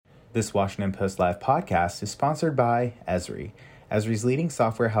This Washington Post Live podcast is sponsored by Esri. Esri's leading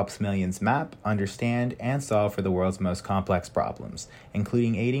software helps millions map, understand, and solve for the world's most complex problems,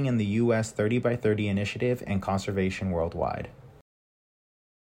 including aiding in the U.S. 30 by 30 initiative and conservation worldwide.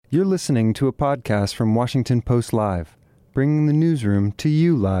 You're listening to a podcast from Washington Post Live, bringing the newsroom to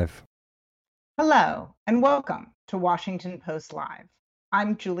you live. Hello, and welcome to Washington Post Live.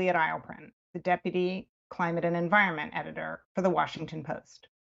 I'm Juliet Eilperin, the Deputy Climate and Environment Editor for the Washington Post.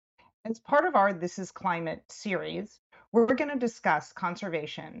 As part of our This is Climate series, we're going to discuss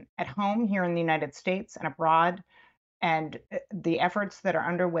conservation at home here in the United States and abroad, and the efforts that are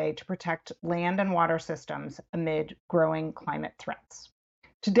underway to protect land and water systems amid growing climate threats.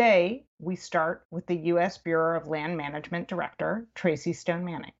 Today, we start with the U.S. Bureau of Land Management Director, Tracy Stone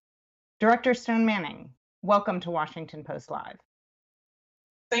Manning. Director Stone Manning, welcome to Washington Post Live.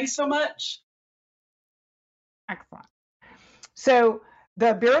 Thanks so much. Excellent. So,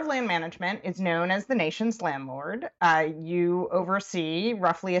 the Bureau of Land Management is known as the nation's landlord. You oversee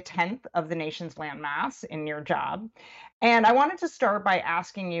roughly a tenth of the nation's landmass in your job. And I wanted to start by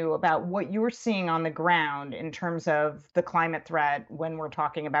asking you about what you were seeing on the ground in terms of the climate threat when we're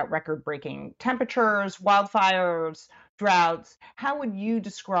talking about record-breaking temperatures, wildfires, droughts. How would you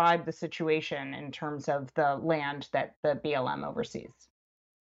describe the situation in terms of the land that the BLM oversees?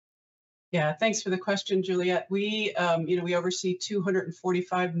 Yeah, thanks for the question, Juliet. We oversee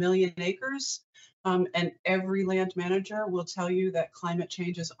 245 million acres, and every land manager will tell you that climate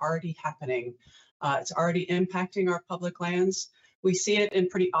change is already happening. It's already impacting our public lands. We see it in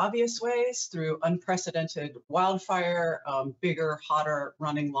pretty obvious ways through unprecedented wildfire, bigger, hotter,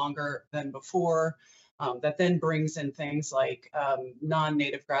 running longer than before. That then brings in things like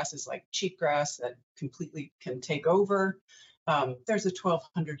non-native grasses like cheatgrass that completely can take over. There's a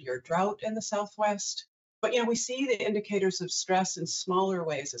 1,200-year drought in the Southwest. But, we see the indicators of stress in smaller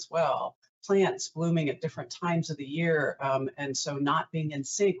ways as well. Plants blooming at different times of the year, and so not being in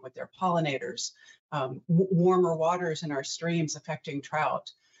sync with their pollinators. Warmer waters in our streams affecting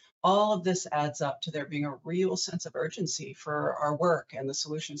trout. All of this adds up to there being a real sense of urgency for our work and the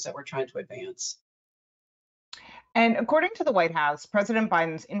solutions that we're trying to advance. And according to the White House, President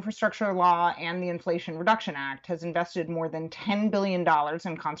Biden's infrastructure law and the Inflation Reduction Act has invested more than $10 billion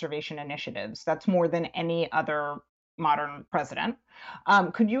in conservation initiatives. That's more than any other modern president.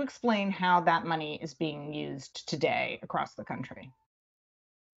 Could you explain how that money is being used today across the country?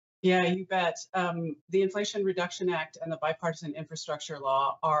 Yeah, you bet. The Inflation Reduction Act and the bipartisan infrastructure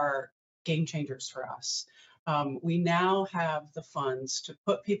law are game changers for us. We now have the funds to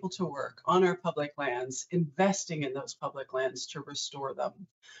put people to work on our public lands, investing in those public lands to restore them,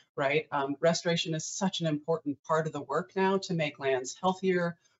 right? Restoration is such an important part of the work now to make lands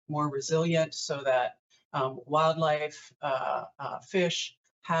healthier, more resilient, so that wildlife, fish,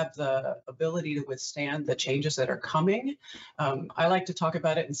 have the ability to withstand the changes that are coming. I like to talk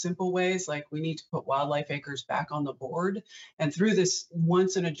about it in simple ways, like we need to put wildlife acres back on the board. And through this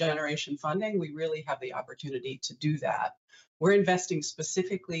once in a generation funding, we really have the opportunity to do that. We're investing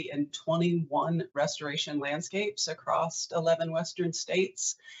specifically in 21 restoration landscapes across 11 Western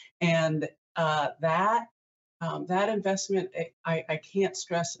states. And that investment, I can't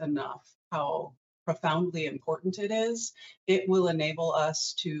stress enough how profoundly important it is. It will enable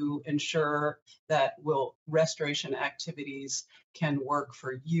us to ensure that restoration activities can work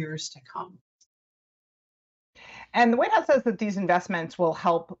for years to come. And the White House says that these investments will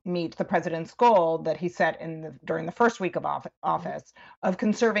help meet the president's goal that he set during the first week of office of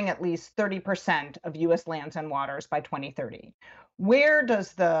conserving at least 30% of U.S. lands and waters by 2030. Where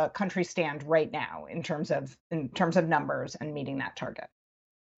does the country stand right now in terms of numbers and meeting that target?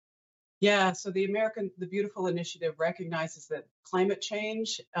 Yeah, so the Beautiful Initiative recognizes that climate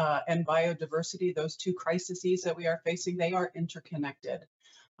change and biodiversity, those two crises that we are facing, they are interconnected.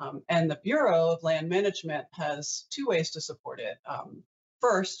 And the Bureau of Land Management has two ways to support it.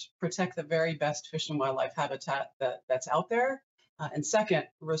 First, protect the very best fish and wildlife habitat that's out there. And second,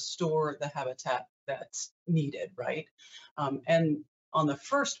 restore the habitat that's needed, right? And on the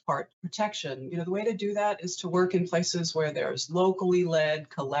first part, protection, the way to do that is to work in places where there's locally led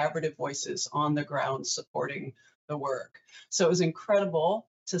collaborative voices on the ground supporting the work. So it was incredible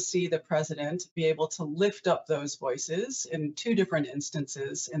to see the president be able to lift up those voices in two different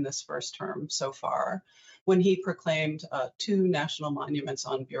instances in this first term so far, when he proclaimed 2 national monuments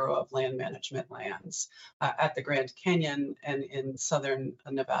on Bureau of Land Management lands at the Grand Canyon and in southern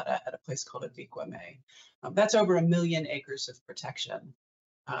Nevada at a place called Eilperin. That's over 1 million acres of protection.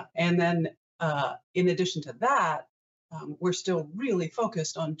 And then in addition to that, we're still really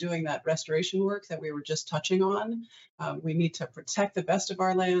focused on doing that restoration work that we were just touching on. We need to protect the best of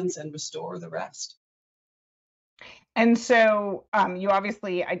our lands and restore the rest. And so you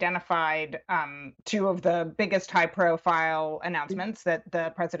obviously identified two of the biggest high-profile announcements that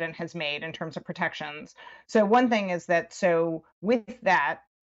the president has made in terms of protections. So one thing is that, so with that,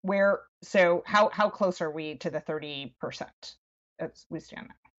 how close are we to the 30% as we stand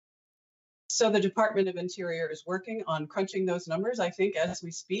now? So the Department of Interior is working on crunching those numbers, I think, as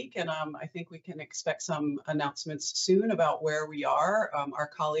we speak, and I think we can expect some announcements soon about where we are. Our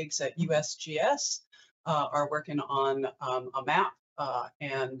colleagues at USGS are working on a map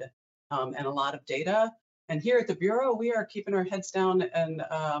and a lot of data. And here at the Bureau, we are keeping our heads down and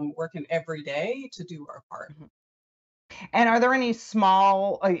working every day to do our part. Mhm. And are there any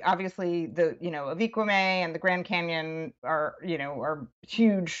small, obviously the, of Iquame and the Grand Canyon are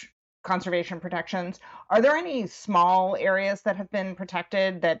huge conservation protections. Are there any small areas that have been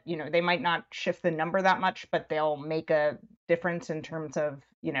protected that, they might not shift the number that much, but they'll make a difference in terms of,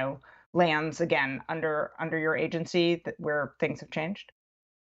 lands again under your agency where things have changed?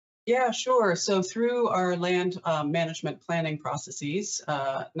 Yeah, sure. So through our land management planning processes,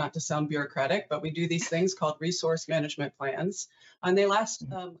 not to sound bureaucratic, but we do these things called resource management plans, and they last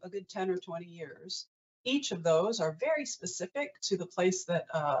a good 10 or 20 years. Each of those are very specific to the place that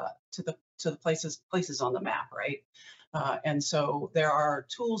to the places on the map, right? And so there are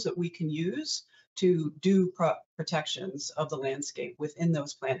tools that we can use to do protections of the landscape within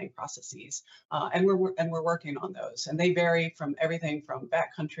those planning processes, and we're working on those. And they vary from everything from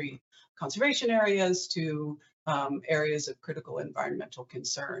backcountry conservation areas to areas of critical environmental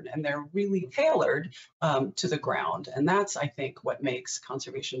concern, and they're really tailored to the ground. And that's, I think, what makes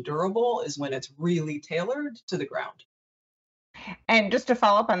conservation durable, is when it's really tailored to the ground. And just to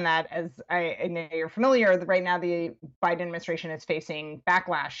follow up on that, as I know you're familiar, right now the Biden administration is facing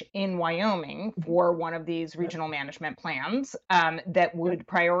backlash in Wyoming for one of these regional management plans that would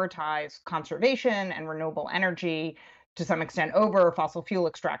prioritize conservation and renewable energy to some extent over fossil fuel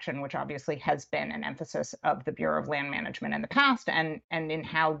extraction, which obviously has been an emphasis of the Bureau of Land Management in the past, and in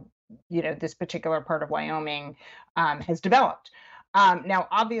how this particular part of Wyoming has developed. Now,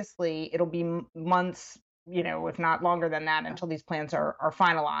 obviously, it'll be months, if not longer than that, until these plans are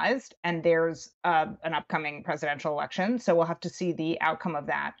finalized. And there's an upcoming presidential election. So we'll have to see the outcome of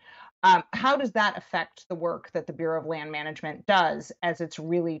that. How does that affect the work that the Bureau of Land Management does as it's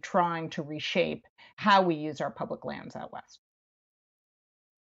really trying to reshape how we use our public lands out west?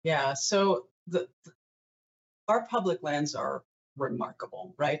 Yeah, so our public lands are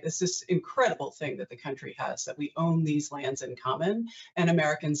remarkable, right? It's this incredible thing that the country has, that we own these lands in common, and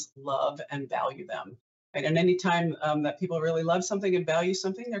Americans love and value them. Right? And anytime that people really love something and value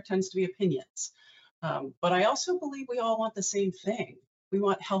something, there tends to be opinions. But I also believe we all want the same thing. We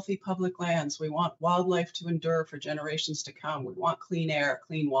want healthy public lands. We want wildlife to endure for generations to come. We want clean air,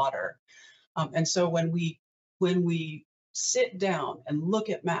 clean water. And so when we sit down and look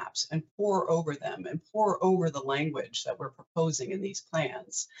at maps and pore over them and pore over the language that we're proposing in these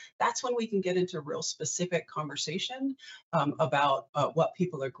plans, that's when we can get into real specific conversation about what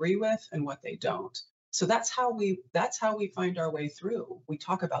people agree with and what they don't. So that's how we find our way through. We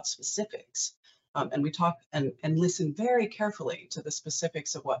talk about specifics, and we talk and listen very carefully to the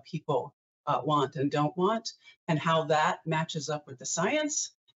specifics of what people want and don't want, and how that matches up with the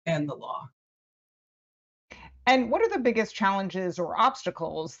science and the law. And what are the biggest challenges or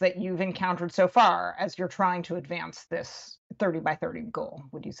obstacles that you've encountered so far as you're trying to advance this 30 by 30 goal,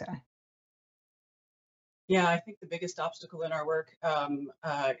 would you say? Yeah, I think the biggest obstacle in our work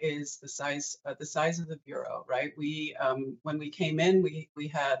is the size of the bureau. Right? When we came in, we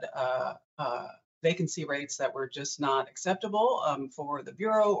had vacancy rates that were just not acceptable for the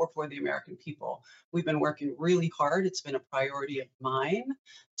bureau or for the American people. We've been working really hard. It's been a priority of mine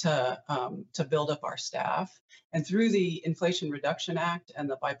to build up our staff. And through the Inflation Reduction Act and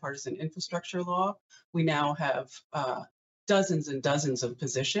the Bipartisan Infrastructure Law, we now have dozens and dozens of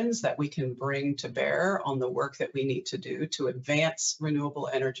positions that we can bring to bear on the work that we need to do to advance renewable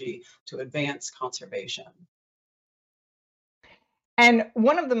energy, to advance conservation. And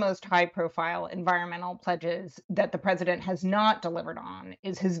one of the most high profile environmental pledges that the president has not delivered on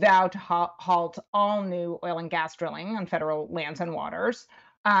is his vow to halt all new oil and gas drilling on federal lands and waters.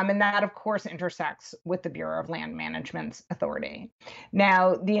 And that, of course, intersects with the Bureau of Land Management's authority.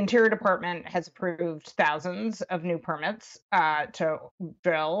 Now, the Interior Department has approved thousands of new permits to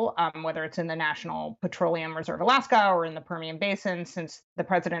drill, whether it's in the National Petroleum Reserve Alaska or in the Permian Basin since the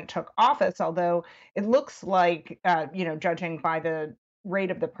president took office, although it looks like, judging by the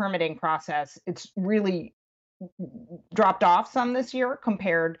rate of the permitting process, it's really dropped off some this year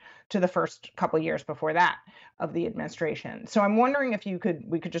compared to the first couple of years before that of the administration. So I'm wondering if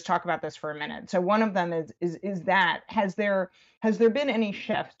we could just talk about this for a minute. So one of them is that has there been any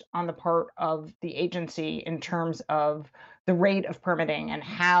shift on the part of the agency in terms of the rate of permitting and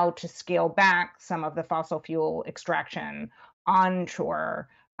how to scale back some of the fossil fuel extraction onshore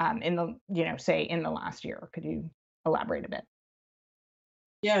in the, say in the last year? Could you elaborate a bit?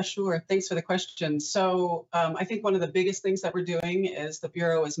 Yeah, sure. Thanks for the question. So I think one of the biggest things that we're doing is the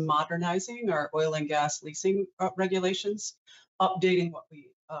Bureau is modernizing our oil and gas leasing regulations, updating what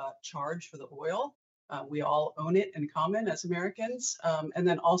we charge for the oil. We all own it in common as Americans, and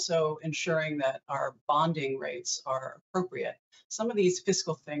then also ensuring that our bonding rates are appropriate. Some of these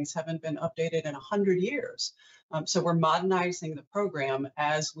fiscal things haven't been updated in 100 years. So we're modernizing the program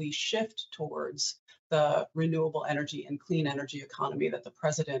as we shift towards the renewable energy and clean energy economy that the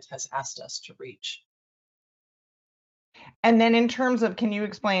president has asked us to reach. And then in terms of, can you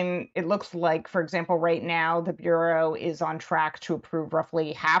explain, it looks like, for example, right now, the Bureau is on track to approve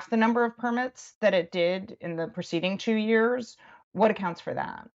roughly half the number of permits that it did in the preceding 2 years. What accounts for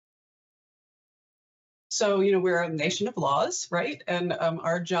that? So, we're a nation of laws, right? And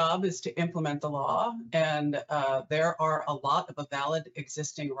our job is to implement the law. And there are a lot of valid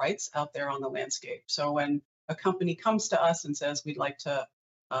existing rights out there on the landscape. So when a company comes to us and says, we'd like to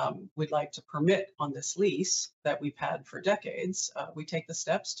permit on this lease that we've had for decades, we take the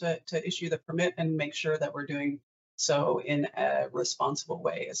steps to issue the permit and make sure that we're doing so in a responsible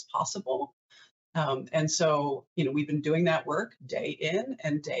way as possible. And so, we've been doing that work day in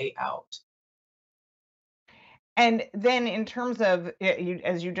and day out. And then in terms of,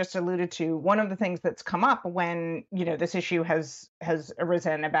 as you just alluded to, one of the things that's come up when, this issue has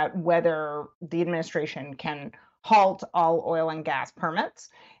arisen about whether the administration can halt all oil and gas permits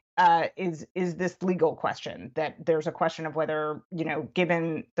is this legal question, that there's a question of whether,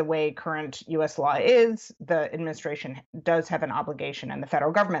 given the way current US law is, the administration does have an obligation and the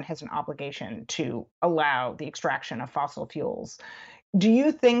federal government has an obligation to allow the extraction of fossil fuels. Do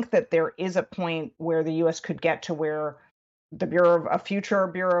you think that there is a point where the U.S. could get to where a future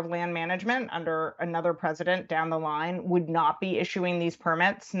Bureau of Land Management under another president down the line would not be issuing these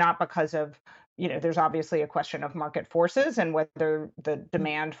permits, not because of, there's obviously a question of market forces and whether the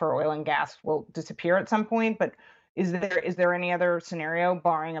demand for oil and gas will disappear at some point, but is there any other scenario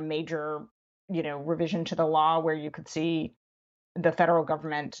barring a major, revision to the law where you could see the federal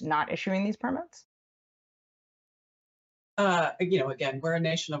government not issuing these permits? Again, we're a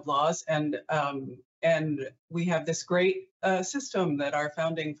nation of laws, and we have this great system that our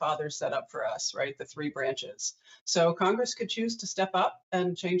founding fathers set up for us, right? The three branches. So Congress could choose to step up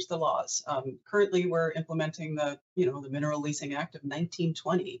and change the laws. Currently, we're implementing the Mineral Leasing Act of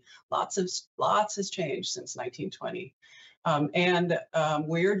 1920. Lots has changed since 1920, and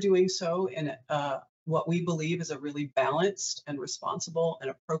we're doing so in what we believe is a really balanced and responsible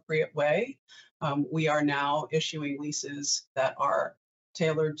and appropriate way. We are now issuing leases that are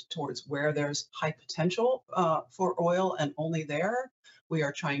tailored towards where there's high potential for oil and only there. We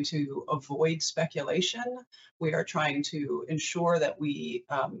are trying to avoid speculation. We are trying to ensure that we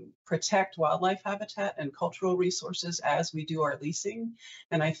protect wildlife habitat and cultural resources as we do our leasing.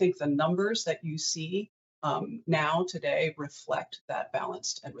 And I think the numbers that you see now today reflect that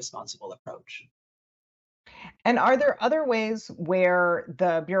balanced and responsible approach. And are there other ways where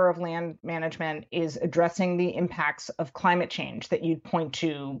the Bureau of Land Management is addressing the impacts of climate change that you'd point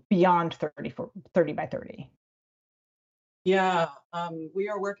to beyond 30 by 30? Yeah, we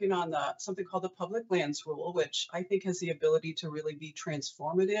are working on something called the Public Lands Rule, which I think has the ability to really be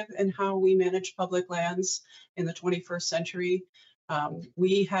transformative in how we manage public lands in the 21st century.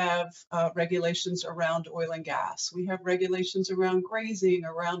 We have regulations around oil and gas. We have regulations around grazing,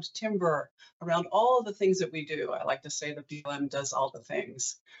 around timber, around all of the things that we do. I like to say the BLM does all the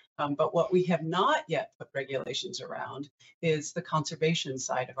things. But what we have not yet put regulations around is the conservation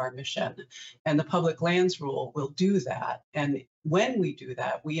side of our mission. And the Public Lands Rule will do that. And when we do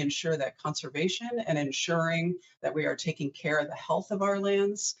that, we ensure that conservation and ensuring that we are taking care of the health of our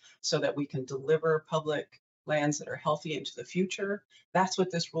lands so that we can deliver public lands that are healthy into the future. That's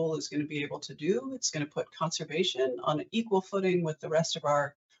what this rule is going to be able to do. It's going to put conservation on an equal footing with the rest of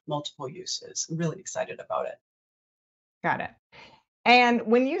our multiple uses. I'm really excited about it. Got it. And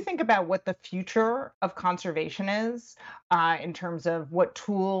when you think about what the future of conservation is, in terms of what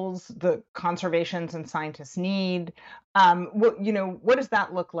tools the conservationists and scientists need, what does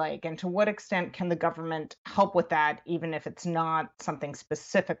that look like? And to what extent can the government help with that, even if it's not something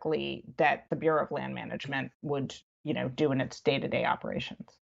specifically that the Bureau of Land Management would, do in its day-to-day operations?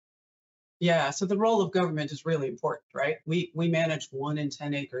 Yeah, so the role of government is really important, right? We manage 1 in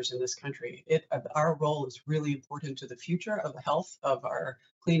 10 acres in this country. Our role is really important to the future of the health of our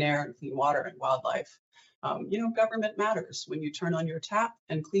clean air and clean water and wildlife. Government matters. When you turn on your tap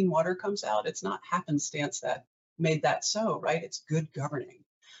and clean water comes out, it's not happenstance that made that so, right? It's good governing.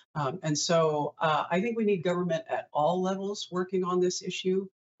 And so I think we need government at all levels working on this issue,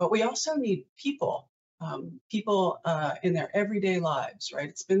 but we also need people in their everyday lives, right?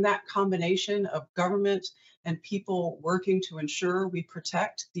 It's been that combination of government and people working to ensure we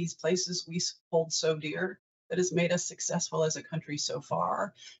protect these places we hold so dear that has made us successful as a country so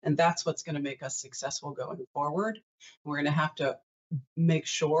far. And that's what's going to make us successful going forward. We're going to have to make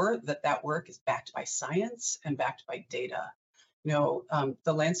sure that that work is backed by science and backed by data.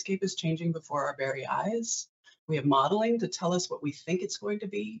 The landscape is changing before our very eyes. We have modeling to tell us what we think it's going to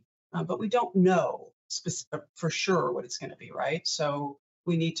be, but we don't know for sure what it's going to be, right? So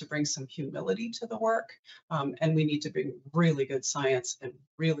we need to bring some humility to the work, and we need to bring really good science and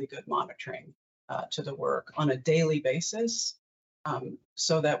really good monitoring to the work on a daily basis,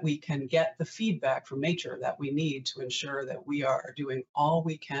 so that we can get the feedback from nature that we need to ensure that we are doing all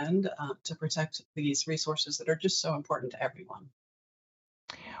we can to protect these resources that are just so important to everyone.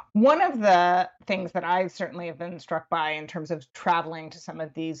 One of the things that I certainly have been struck by in terms of traveling to some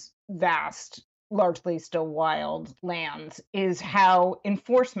of these vast, largely still wild lands is how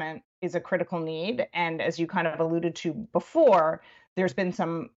enforcement is a critical need. And as you kind of alluded to before, there's been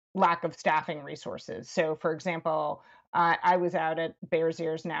some lack of staffing resources. So, for example, I was out at Bears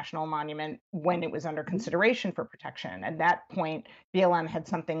Ears National Monument when it was under consideration for protection. At that point, BLM had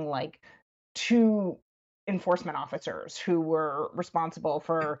something like 2 enforcement officers who were responsible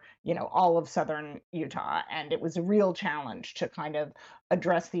for all of southern Utah, and it was a real challenge to kind of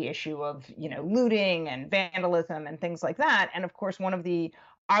address the issue of looting and vandalism and things like that. And of course, one of the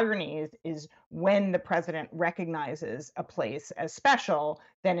ironies is when the president recognizes a place as special,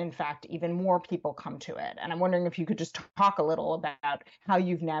 then in fact even more people come to it. And I'm wondering if you could just talk a little about how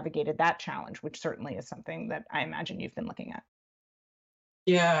you've navigated that challenge, which certainly is something that I imagine you've been looking at.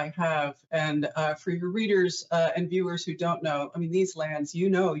 Yeah, I have. And for your readers and viewers who don't know, I mean, these lands,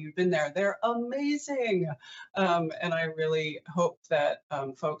 you've been there, they're amazing. And I really hope that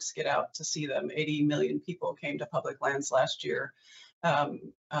folks get out to see them. 80 million people came to public lands last year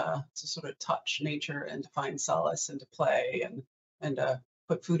to sort of touch nature and to find solace and to play and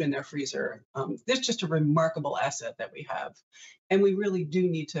put food in their freezer. It's just a remarkable asset that we have. And we really do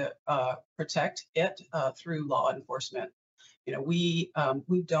need to protect it through law enforcement. We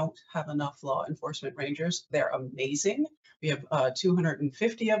don't have enough law enforcement rangers. They're amazing. We have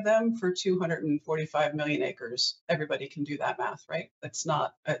 250 of them for 245 million acres. Everybody can do that math, right? It's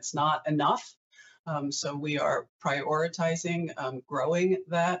not enough. So we are prioritizing growing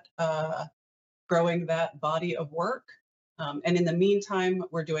that body of work. And in the meantime,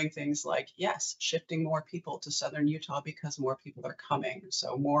 we're doing things like, yes, shifting more people to southern Utah because more people are coming.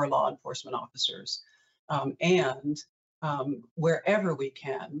 So more law enforcement officers. And wherever we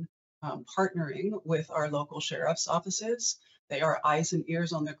can, partnering with our local sheriff's offices. They are eyes and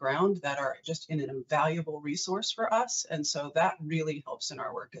ears on the ground that are just an invaluable resource for us. And so that really helps in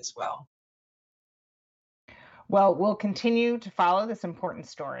our work as well. Well, we'll continue to follow this important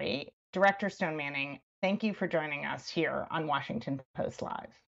story. Director Stone Manning, thank you for joining us here on Washington Post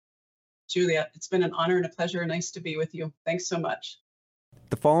Live. Juliet, it's been an honor and a pleasure. Nice to be with you. Thanks so much.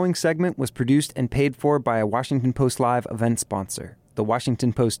 The following segment was produced and paid for by a Washington Post Live event sponsor. The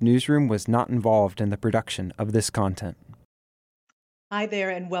Washington Post newsroom was not involved in the production of this content. Hi there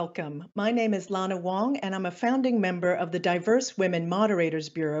and welcome. My name is Lana Wong, and I'm a founding member of the Diverse Women Moderators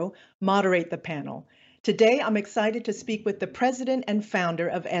Bureau, Moderate the Panel. Today, I'm excited to speak with the president and founder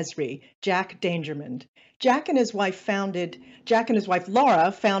of ESRI, Jack Dangermond. Jack and his wife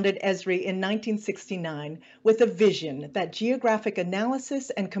Laura founded ESRI in 1969 with a vision that geographic analysis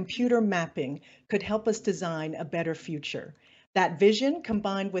and computer mapping could help us design a better future. That vision,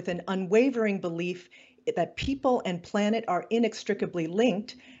 combined with an unwavering belief that people and planet are inextricably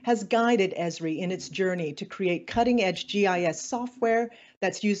linked, has guided ESRI in its journey to create cutting-edge GIS software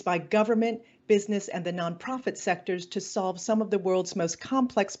that's used by government, business, and the nonprofit sectors to solve some of the world's most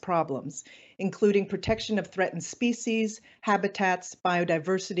complex problems, including protection of threatened species, habitats,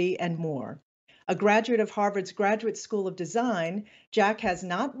 biodiversity, and more. A graduate of Harvard's Graduate School of Design, Jack has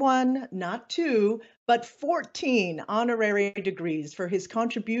not 1, not 2, but 14 honorary degrees for his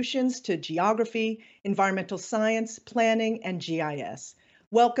contributions to geography, environmental science, planning, and GIS.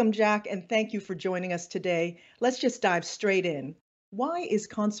 Welcome, Jack, and thank you for joining us today. Let's just dive straight in. Why is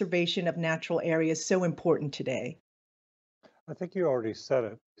conservation of natural areas so important today? I think you already said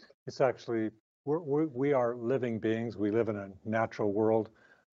it. It's actually, we are living beings. We live in a natural world.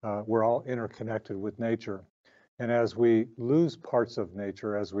 We're all interconnected with nature. And as we lose parts of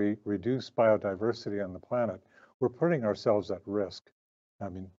nature, as we reduce biodiversity on the planet, we're putting ourselves at risk. I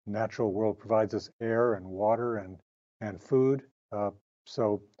mean, natural world provides us air and water and food.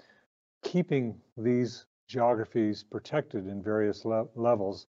 So keeping these geographies protected in various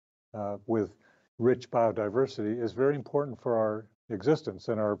levels with rich biodiversity is very important for our existence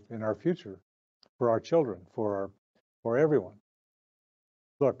and in our future, for our children, for everyone.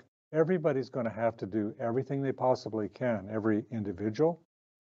 Look, everybody's going to have to do everything they possibly can. Every individual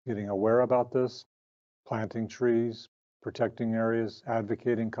getting aware about this, planting trees, protecting areas,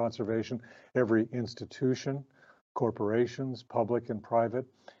 advocating conservation, every institution, corporations, public and private,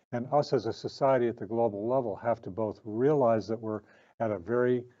 and us as a society at the global level have to both realize that we're at a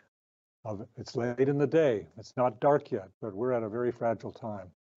very, it's late in the day, it's not dark yet, but we're at a very fragile time.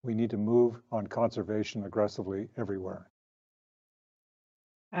 We need to move on conservation aggressively everywhere.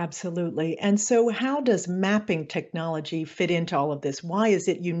 Absolutely. And so, how does mapping technology fit into all of this? Why is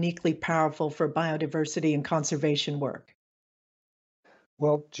it uniquely powerful for biodiversity and conservation work?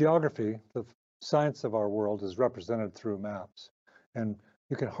 Well, geography, the science of our world, is represented through maps. And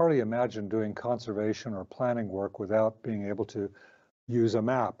you can hardly imagine doing conservation or planning work without being able to use a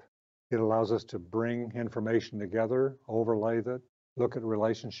map. It allows us to bring information together, overlay that, look at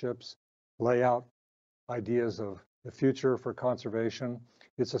relationships, lay out ideas of the future for conservation.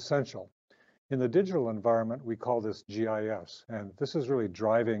 It's essential. In the digital environment, we call this GIS, and this is really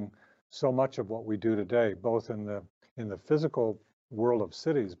driving so much of what we do today, both in the physical world of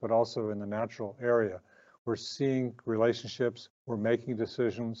cities, but also in the natural area. We're seeing relationships, we're making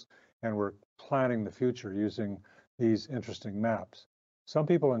decisions, and we're planning the future using these interesting maps. Some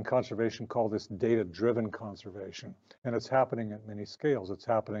people in conservation call this data-driven conservation, and it's happening at many scales. It's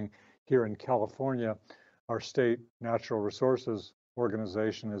happening here in California. Our state natural resources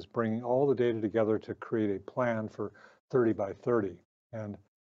organization is bringing all the data together to create a plan for 30 by 30. And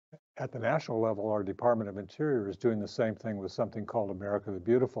at the national level, our Department of Interior is doing the same thing with something called America the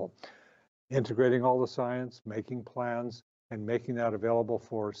Beautiful, integrating all the science, making plans, and making that available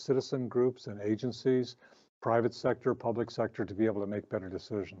for citizen groups and agencies, private sector, public sector, to be able to make better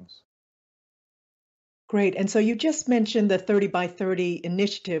decisions. Great. And so you just mentioned the 30 by 30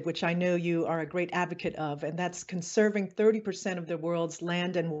 initiative, which I know you are a great advocate of, and that's conserving 30% of the world's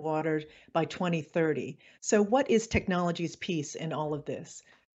land and water by 2030. So what is technology's piece in all of this?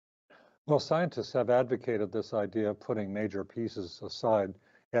 Well, scientists have advocated this idea of putting major pieces aside.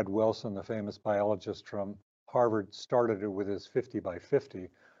 Ed Wilson, the famous biologist from Harvard, started it with his 50 by 50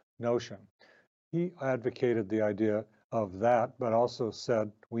 notion. He advocated the idea of that, but also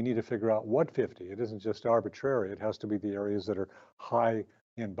said we need to figure out what 50. It isn't just arbitrary. It has to be the areas that are high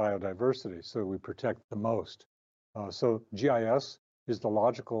in biodiversity, so we protect the most. So GIS is the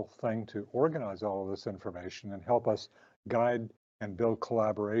logical thing to organize all of this information and help us guide and build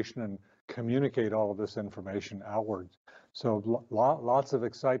collaboration and communicate all of this information outwards. So lots of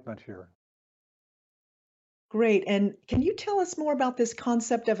excitement here. Great. And can you tell us more about this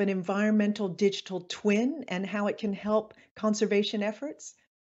concept of an environmental digital twin and how it can help conservation efforts?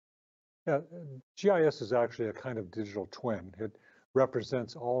 Yeah, GIS is actually a kind of digital twin. It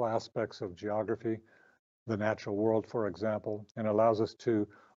represents all aspects of geography, the natural world, for example, and allows us to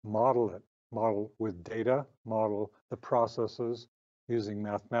model it, model with data, model the processes using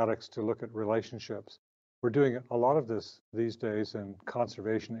mathematics to look at relationships. We're doing a lot of this these days in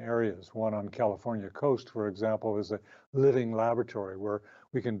conservation areas. One on California coast, for example, is a living laboratory where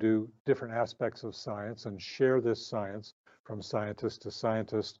we can do different aspects of science and share this science from scientist to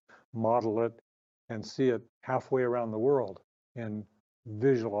scientist, model it, and see it halfway around the world in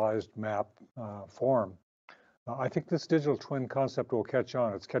visualized map form. I think this digital twin concept will catch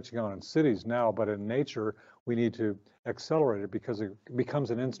on. It's catching on in cities now, but in nature, we need to accelerate it because it becomes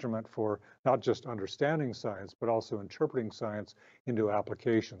an instrument for not just understanding science, but also interpreting science into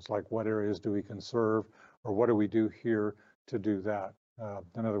applications, like what areas do we conserve, or what do we do here to do that?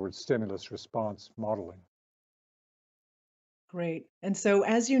 In other words, stimulus response modeling. Great. And so,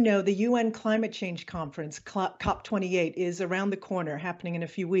 as you know, the UN Climate Change Conference, COP28, is around the corner, happening in a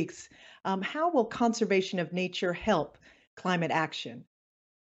few weeks. How will conservation of nature help climate action?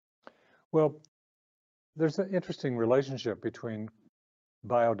 Well, there's an interesting relationship between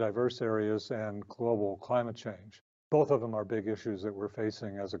biodiverse areas and global climate change. Both of them are big issues that we're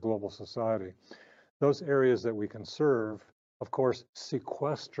facing as a global society. Those areas that we conserve, of course,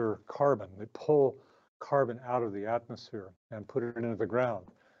 sequester carbon. They pull carbon out of the atmosphere and put it into the ground.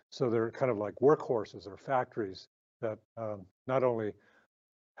 So they're kind of like workhorses or factories that not only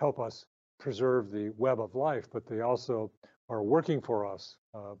help us preserve the web of life, but they also are working for us,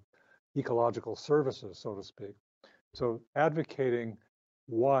 ecological services, so to speak. So advocating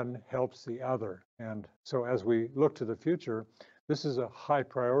one helps the other. And so as we look to the future, this is a high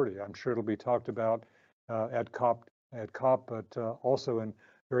priority. I'm sure it'll be talked about at COP, but also in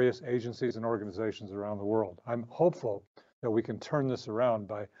various agencies and organizations around the world. I'm hopeful that we can turn this around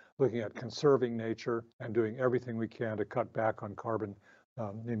by looking at conserving nature and doing everything we can to cut back on carbon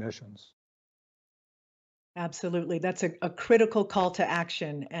emissions. Absolutely. That's a critical call to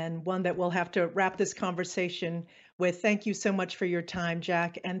action and one that we'll have to wrap this conversation with. Thank you so much for your time,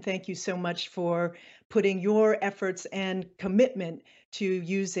 Jack, and thank you so much for putting your efforts and commitment to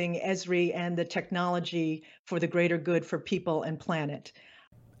using Esri and the technology for the greater good for people and planet.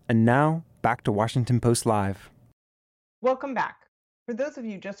 And now, back to Washington Post Live. Welcome back. For those of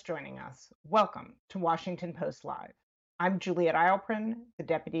you just joining us, welcome to Washington Post Live. I'm Juliet Eilperin, the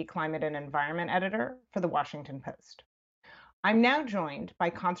Deputy Climate and Environment Editor for the Washington Post. I'm now joined by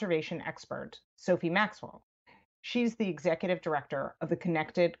conservation expert Sophie Maxwell. She's the Executive Director of the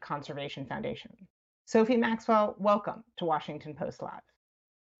Connected Conservation Foundation. Sophie Maxwell, welcome to Washington Post Live.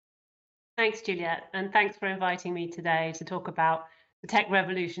 Thanks, Juliet, and thanks for inviting me today to talk about the tech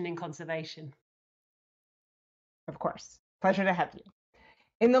revolution in conservation. Of course, pleasure to have you.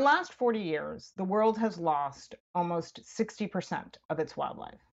 In the last 40 years, the world has lost almost 60% of its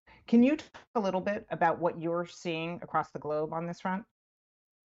wildlife. Can you talk a little bit about what you're seeing across the globe on this front?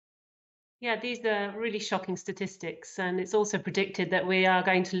 Yeah, these are really shocking statistics, and it's also predicted that we are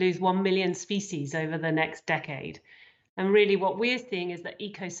going to lose 1 million species over the next decade. And really what we're seeing is that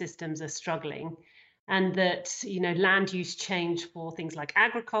ecosystems are struggling, and that land use change for things like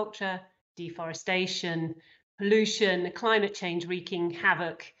agriculture, deforestation, pollution, climate change wreaking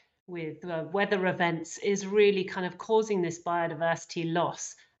havoc with weather events is really kind of causing this biodiversity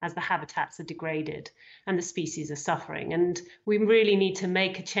loss as the habitats are degraded and the species are suffering. And we really need to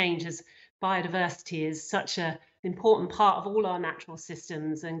make a change, as biodiversity is such an important part of all our natural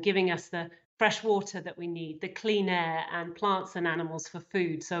systems and giving us the fresh water that we need, the clean air, and plants and animals for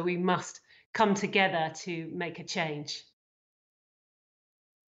food. So we must come together to make a change.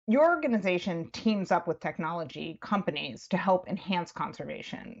 Your organization teams up with technology companies to help enhance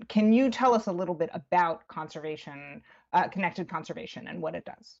conservation. Can you tell us a little bit about conservation, connected conservation, and what it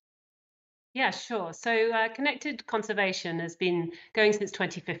does? Yeah, sure. So Connected Conservation has been going since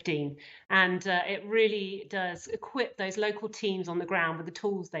 2015, and it really does equip those local teams on the ground with the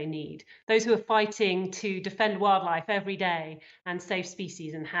tools they need. Those who are fighting to defend wildlife every day and save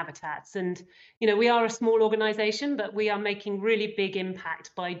species and habitats. And, we are a small organization, but we are making really big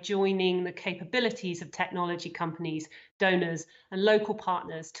impact by joining the capabilities of technology companies, donors, and local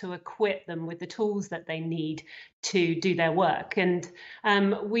partners to equip them with the tools that they need to do their work. And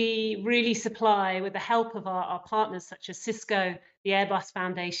we really supply, with the help of our partners such as Cisco, the Airbus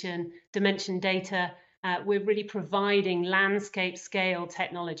Foundation, Dimension Data, we're really providing landscape scale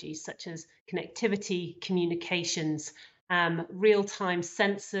technologies such as connectivity, communications, real-time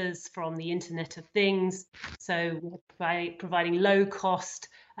sensors from the Internet of Things. So by providing low cost,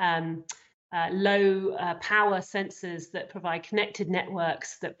 low power sensors that provide connected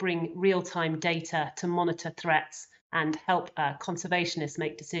networks that bring real-time data to monitor threats and help conservationists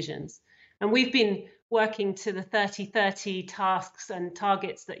make decisions. And we've been working to the 30-30 tasks and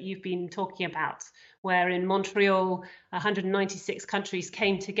targets that you've been talking about, where in Montreal, 196 countries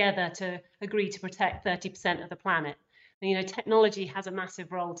came together to agree to protect 30% of the planet. And, technology has a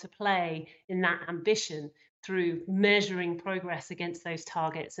massive role to play in that ambition through measuring progress against those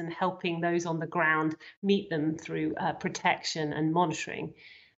targets and helping those on the ground meet them through protection and monitoring.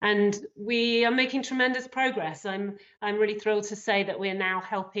 And we are making tremendous progress. I'm really thrilled to say that we're now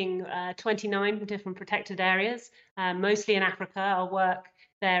helping 29 different protected areas, mostly in Africa. Our work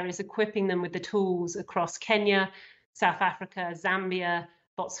there is equipping them with the tools across Kenya, South Africa, Zambia,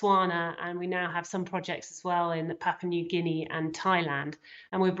 Botswana, and we now have some projects as well in Papua New Guinea and Thailand.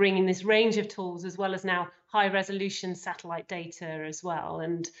 And we're bringing this range of tools as well as now high resolution satellite data as well.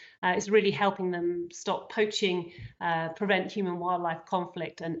 And it's really helping them stop poaching, prevent human wildlife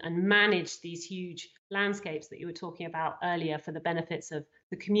conflict, and manage these huge landscapes that you were talking about earlier for the benefits of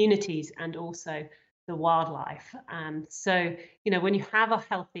the communities and also the wildlife. So, when you have a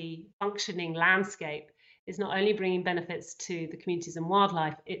healthy, functioning landscape, it's not only bringing benefits to the communities and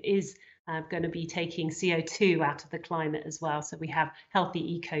wildlife, it is going to be taking CO2 out of the climate as well. So we have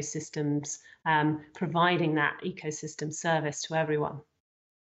healthy ecosystems, providing that ecosystem service to everyone.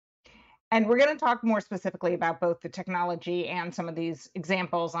 And we're going to talk more specifically about both the technology and some of these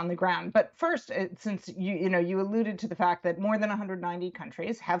examples on the ground. But first, since you alluded to the fact that more than 190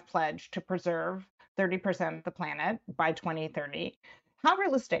 countries have pledged to preserve 30% of the planet by 2030, how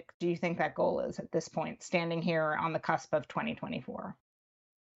realistic do you think that goal is at this point, standing here on the cusp of 2024?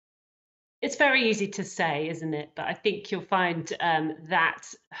 It's very easy to say, isn't it? But I think you'll find that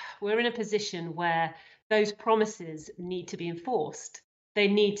we're in a position where those promises need to be enforced. They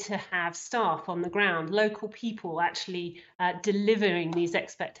need to have staff on the ground, local people actually delivering these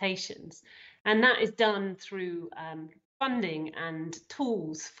expectations. And that is done through funding and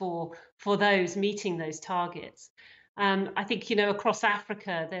tools for those meeting those targets. I think, across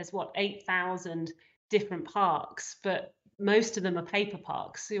Africa, there's 8,000 different parks, but most of them are paper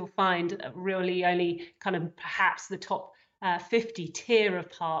parks. So you'll find really only kind of perhaps the top 50 tier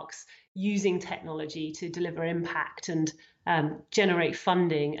of parks using technology to deliver impact and generate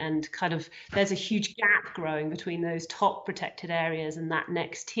funding, and kind of there's a huge gap growing between those top protected areas and that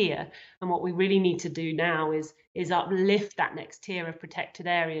next tier. And what we really need to do now is uplift that next tier of protected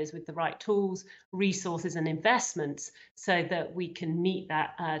areas with the right tools, resources and investments so that we can meet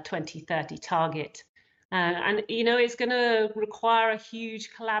that 2030 target. And it's going to require a huge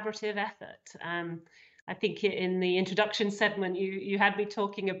collaborative effort. I think in the introduction segment, you had me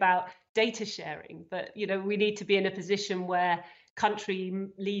talking about data sharing, but we need to be in a position where country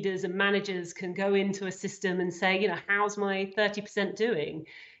leaders and managers can go into a system and say, how's my 30% doing?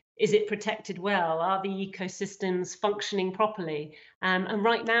 Is it protected well? Are the ecosystems functioning properly? And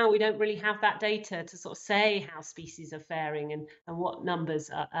right now, we don't really have that data to sort of say how species are faring and what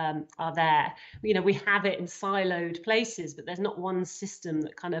numbers are there. We have it in siloed places, but there's not one system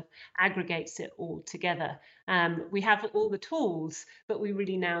that kind of aggregates it all together. We have all the tools, but we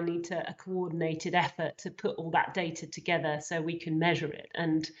really now need a coordinated effort to put all that data together so we can measure it.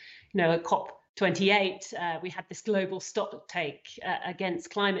 And, at COP28, we had this global stocktake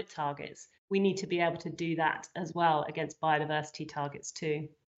against climate targets. We need to be able to do that as well against biodiversity targets too.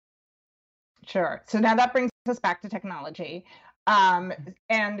 Sure. So now that brings us back to technology. And,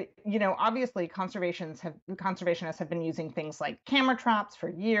 obviously conservationists have been using things like camera traps for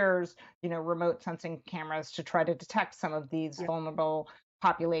years, remote sensing cameras to try to detect some of these vulnerable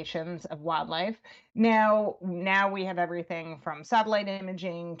populations of wildlife. Now we have everything from satellite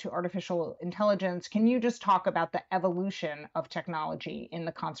imaging to artificial intelligence. Can you just talk about the evolution of technology in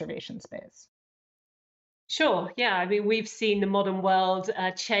the conservation space? Sure. Yeah. I mean, we've seen the modern world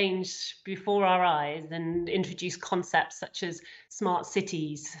change before our eyes and introduce concepts such as smart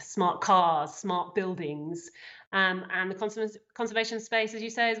cities, smart cars, smart buildings. And the conservation space, as you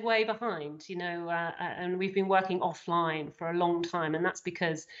say, is way behind, and we've been working offline for a long time. And that's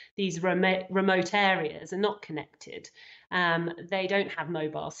because these remote areas are not connected. They don't have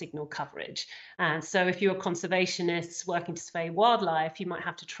mobile signal coverage. So if you're conservationists working to survey wildlife, you might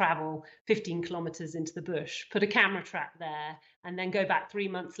have to travel 15 kilometers into the bush, put a camera trap there, and then go back 3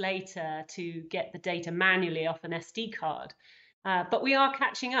 months later to get the data manually off an SD card. But we are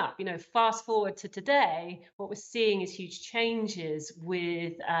catching up. Fast forward to today, what we're seeing is huge changes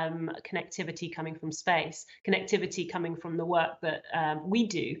with connectivity coming from space, connectivity coming from the work that we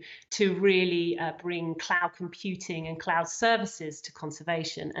do to really bring cloud computing and cloud services to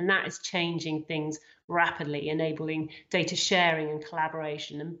conservation. And that is changing things rapidly, enabling data sharing and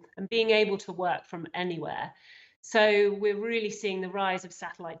collaboration and being able to work from anywhere. So we're really seeing the rise of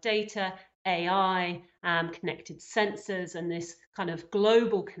satellite data, AI, connected sensors, and this kind of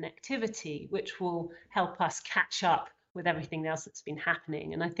global connectivity, which will help us catch up with everything else that's been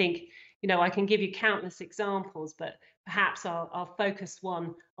happening. And I think, I can give you countless examples, but perhaps I'll focus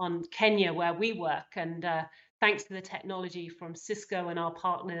one on Kenya, where we work. And thanks to the technology from Cisco and our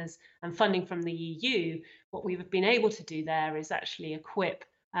partners and funding from the EU, what we've been able to do there is actually equip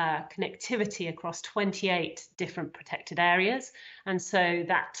connectivity across 28 different protected areas. And so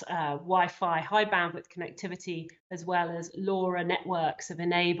that Wi-Fi high bandwidth connectivity, as well as LoRa networks, have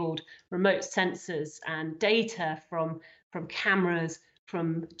enabled remote sensors and data from cameras,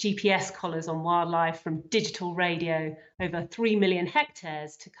 from GPS collars on wildlife, from digital radio, over 3 million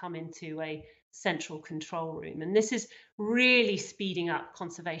hectares to come into a central control room. And this is really speeding up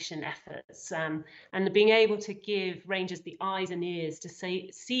conservation efforts and being able to give rangers the eyes and ears to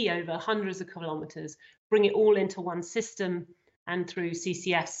see over hundreds of kilometers, bring it all into one system. And through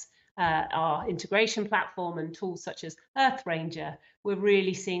CCS, our integration platform, and tools such as Earth Ranger, we're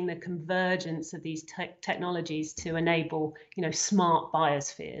really seeing the convergence of these technologies to enable, smart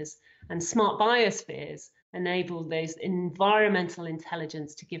biospheres. And smart biospheres enable those environmental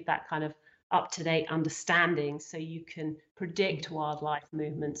intelligence to give that kind of up-to-date understanding so you can predict wildlife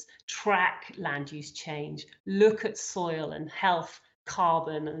movements, track land use change, look at soil and health,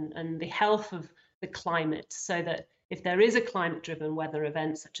 carbon, and the health of the climate, so that if there is a climate-driven weather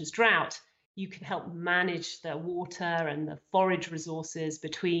event such as drought, you can help manage the water and the forage resources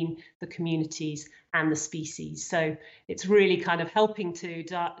between the communities and the species. So it's really kind of helping to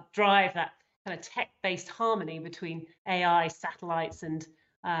drive that kind of tech-based harmony between AI, satellites, and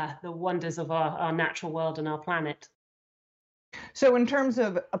the wonders of our natural world and our planet. So in terms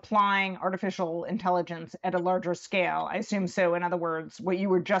of applying artificial intelligence at a larger scale, I assume so. In other words, what you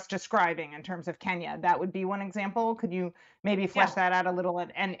were just describing in terms of Kenya, that would be one example. Could you maybe flesh that out a little?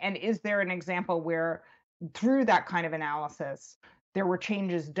 And is there an example where through that kind of analysis, there were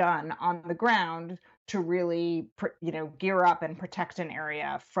changes done on the ground to really, gear up and protect an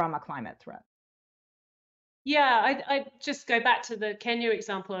area from a climate threat? Yeah, I just go back to the Kenya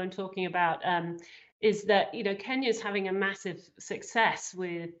example I'm talking about. Is that Kenya's having a massive success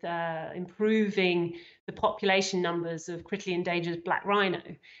with improving the population numbers of critically endangered black rhino.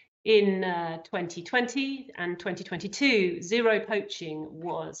 In 2020 and 2022, zero poaching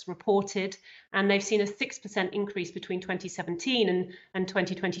was reported, and they've seen a 6% increase between 2017 and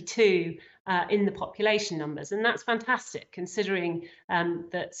 2022 in the population numbers. And that's fantastic, considering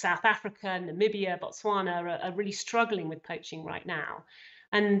that South Africa, Namibia, Botswana are really struggling with poaching right now.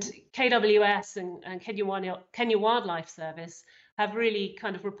 And KWS and Kenya Wildlife Service have really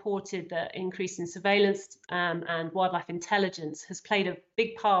kind of reported that increase in surveillance and wildlife intelligence has played a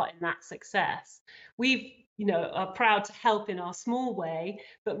big part in that success. We've are proud to help in our small way,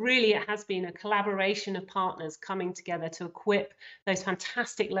 but really it has been a collaboration of partners coming together to equip those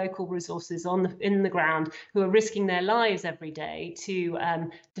fantastic local resources in the ground who are risking their lives every day to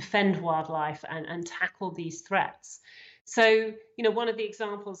defend wildlife and tackle these threats. So, one of the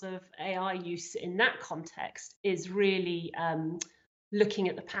examples of AI use in that context is really looking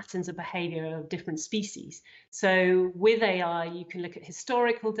at the patterns of behavior of different species. So with AI, you can look at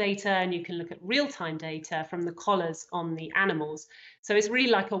historical data and you can look at real-time data from the collars on the animals. So it's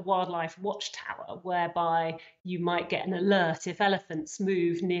really like a wildlife watchtower, whereby you might get an alert if elephants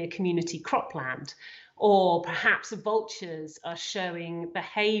move near community cropland, or perhaps vultures are showing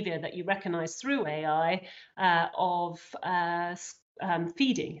behavior that you recognize through AI of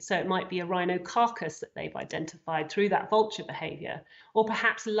feeding. So it might be a rhino carcass that they've identified through that vulture behavior, or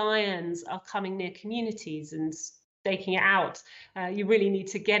perhaps lions are coming near communities and staking it out. You really need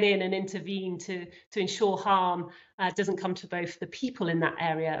to get in and intervene to ensure harm doesn't come to both the people in that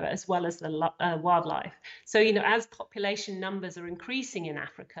area as well as the wildlife. So, as population numbers are increasing in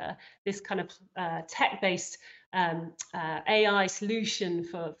Africa, this kind of tech-based AI solution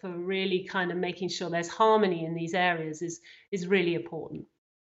for really kind of making sure there's harmony in these areas is really important.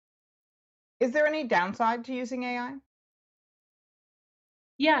 Is there any downside to using AI?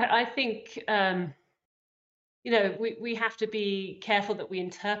 Yeah, I think we have to be careful that we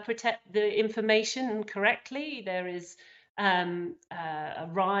interpret the information correctly. There is a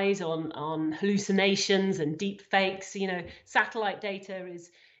rise on hallucinations and deep fakes. Satellite data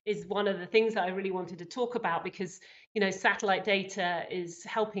is one of the things that I really wanted to talk about, because satellite data is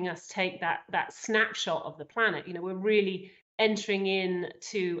helping us take that snapshot of the planet. We're really entering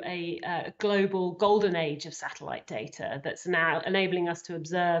into a global golden age of satellite data that's now enabling us to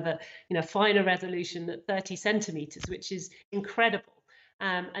observe a finer resolution at 30 centimeters, which is incredible.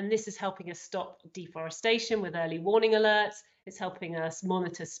 And this is helping us stop deforestation with early warning alerts. It's helping us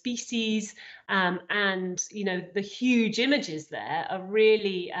monitor species, and the huge images there are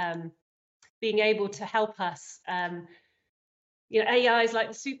really being able to help us. AI is like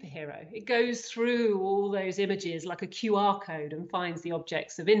the superhero. It goes through all those images like a QR code and finds the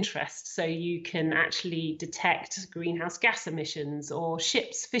objects of interest. So you can actually detect greenhouse gas emissions or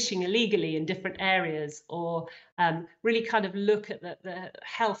ships fishing illegally in different areas, or really kind of look at the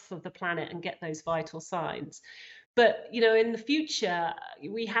health of the planet and get those vital signs. But in the future,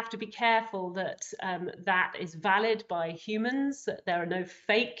 we have to be careful that that is valid by humans, that there are no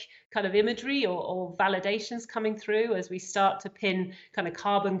fake kind of imagery or validations coming through as we start to pin kind of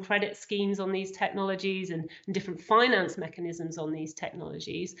carbon credit schemes on these technologies and different finance mechanisms on these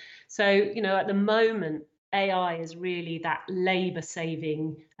technologies. So, at the moment, AI is really that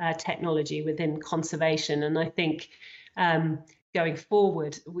labor-saving technology within conservation. And I think going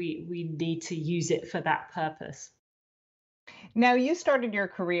forward, we need to use it for that purpose. Now, you started your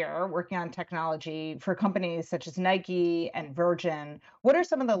career working on technology for companies such as Nike and Virgin. What are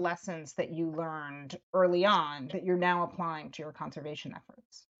some of the lessons that you learned early on that you're now applying to your conservation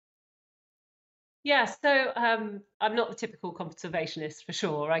efforts? Yeah, so I'm not the typical conservationist for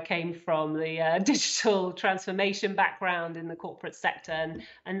sure. I came from the digital transformation background in the corporate sector,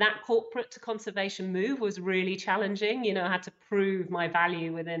 and that corporate to conservation move was really challenging. You know, I had to prove my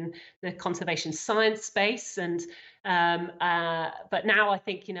value within the conservation science space, and but now I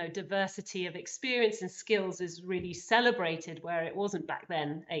think, you know, diversity of experience and skills is really celebrated where it wasn't back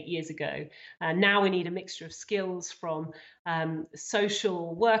then 8 years ago. Now we need a mixture of skills from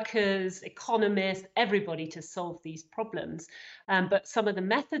social workers, economists, everybody to solve these problems. But some of the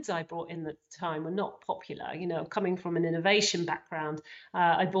methods I brought in at the time were not popular. You know, coming from an innovation background,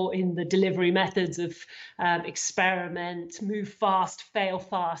 I brought in the delivery methods of experiment, move fast, fail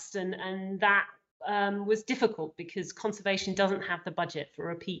fast, and that was difficult because conservation doesn't have the budget for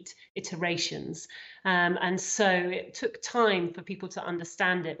repeat iterations. And so it took time for people to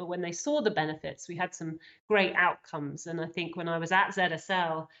understand it. But when they saw the benefits, we had some great outcomes. And I think when I was at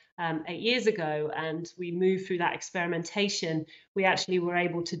ZSL 8 years ago and we moved through that experimentation, we actually were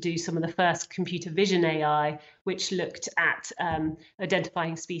able to do some of the first computer vision AI, which looked at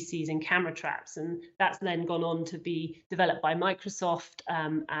identifying species in camera traps. And that's then gone on to be developed by Microsoft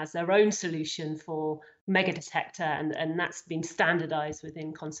as their own solution for megadetector, and that's been standardized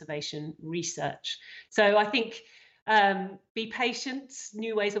within conservation research. So I think be patient,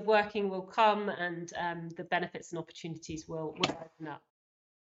 new ways of working will come, and the benefits and opportunities will open up.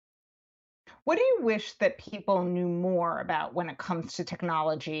 What do you wish that people knew more about when it comes to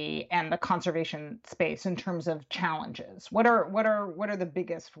technology and the conservation space in terms of challenges? What are the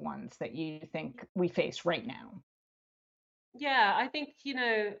biggest ones that you think we face right now? Yeah, I think, you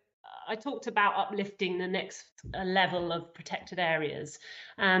know, I talked about uplifting the next level of protected areas,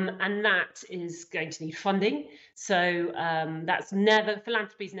 and that is going to need funding. So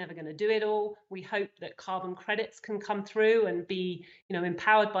philanthropy is never going to do it all. We hope that carbon credits can come through and be, you know,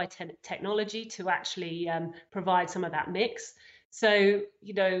 empowered by technology to actually provide some of that mix. So,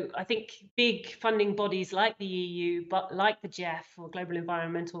 you know, I think big funding bodies like the EU, but like the GEF or Global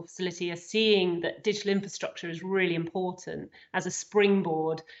Environmental Facility, are seeing that digital infrastructure is really important as a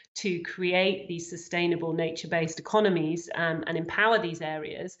springboard to create these sustainable nature-based economies and empower these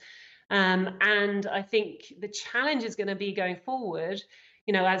areas. And I think the challenge is going to be going forward,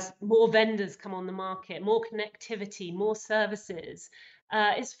 you know, as more vendors come on the market, more connectivity, more services,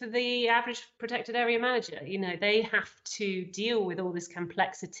 is for the average protected area manager. You know, they have to deal with all this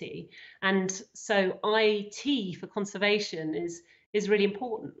complexity. And so IT for conservation is really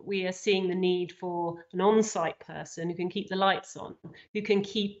important. We are seeing the need for an on-site person who can keep the lights on, who can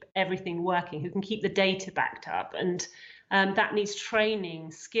keep everything working, who can keep the data backed up. And that needs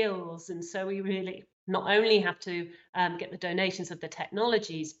training, skills. And so we really not only have to get the donations of the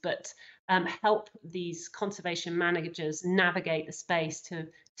technologies, but help these conservation managers navigate the space to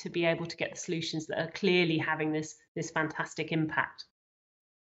be able to get the solutions that are clearly having this fantastic impact.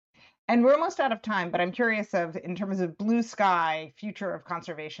 And we're almost out of time, but I'm curious in terms of blue sky future of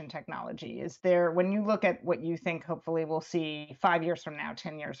conservation technology, is there, when you look at what you think hopefully we'll see 5 years from now,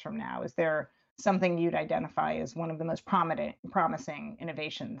 10 years from now, is there something you'd identify as one of the most promising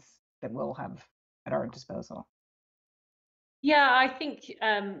innovations that we'll have at our disposal? Yeah, I think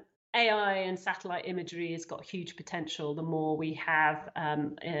AI and satellite imagery has got huge potential the more we have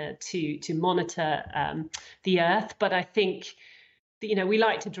to monitor the Earth. But I think, you know, we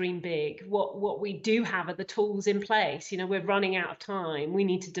like to dream big. What we do have are the tools in place. You know, we're running out of time. We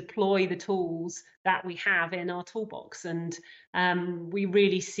need to deploy the tools that we have in our toolbox. And we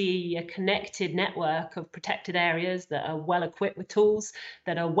really see a connected network of protected areas that are well equipped with tools,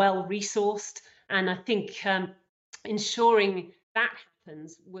 that are well resourced. And I think ensuring that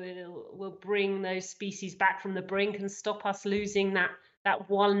happens will bring those species back from the brink and stop us losing that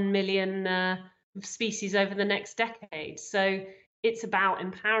 1 million species over the next decade. So it's about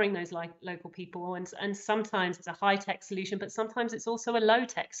empowering those local people, and sometimes it's a high-tech solution, but sometimes it's also a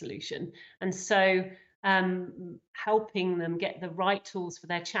low-tech solution. And so helping them get the right tools for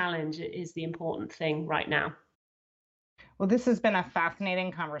their challenge is the important thing right now. Well, this has been a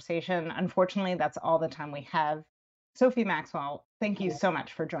fascinating conversation. Unfortunately, that's all the time we have. Sophie Maxwell, thank you so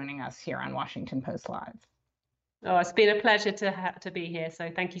much for joining us here on Washington Post Live. Oh, it's been a pleasure to be here. So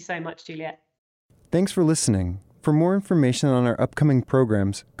thank you so much, Juliet. Thanks for listening. For more information on our upcoming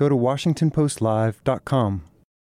programs, go to WashingtonPostLive.com.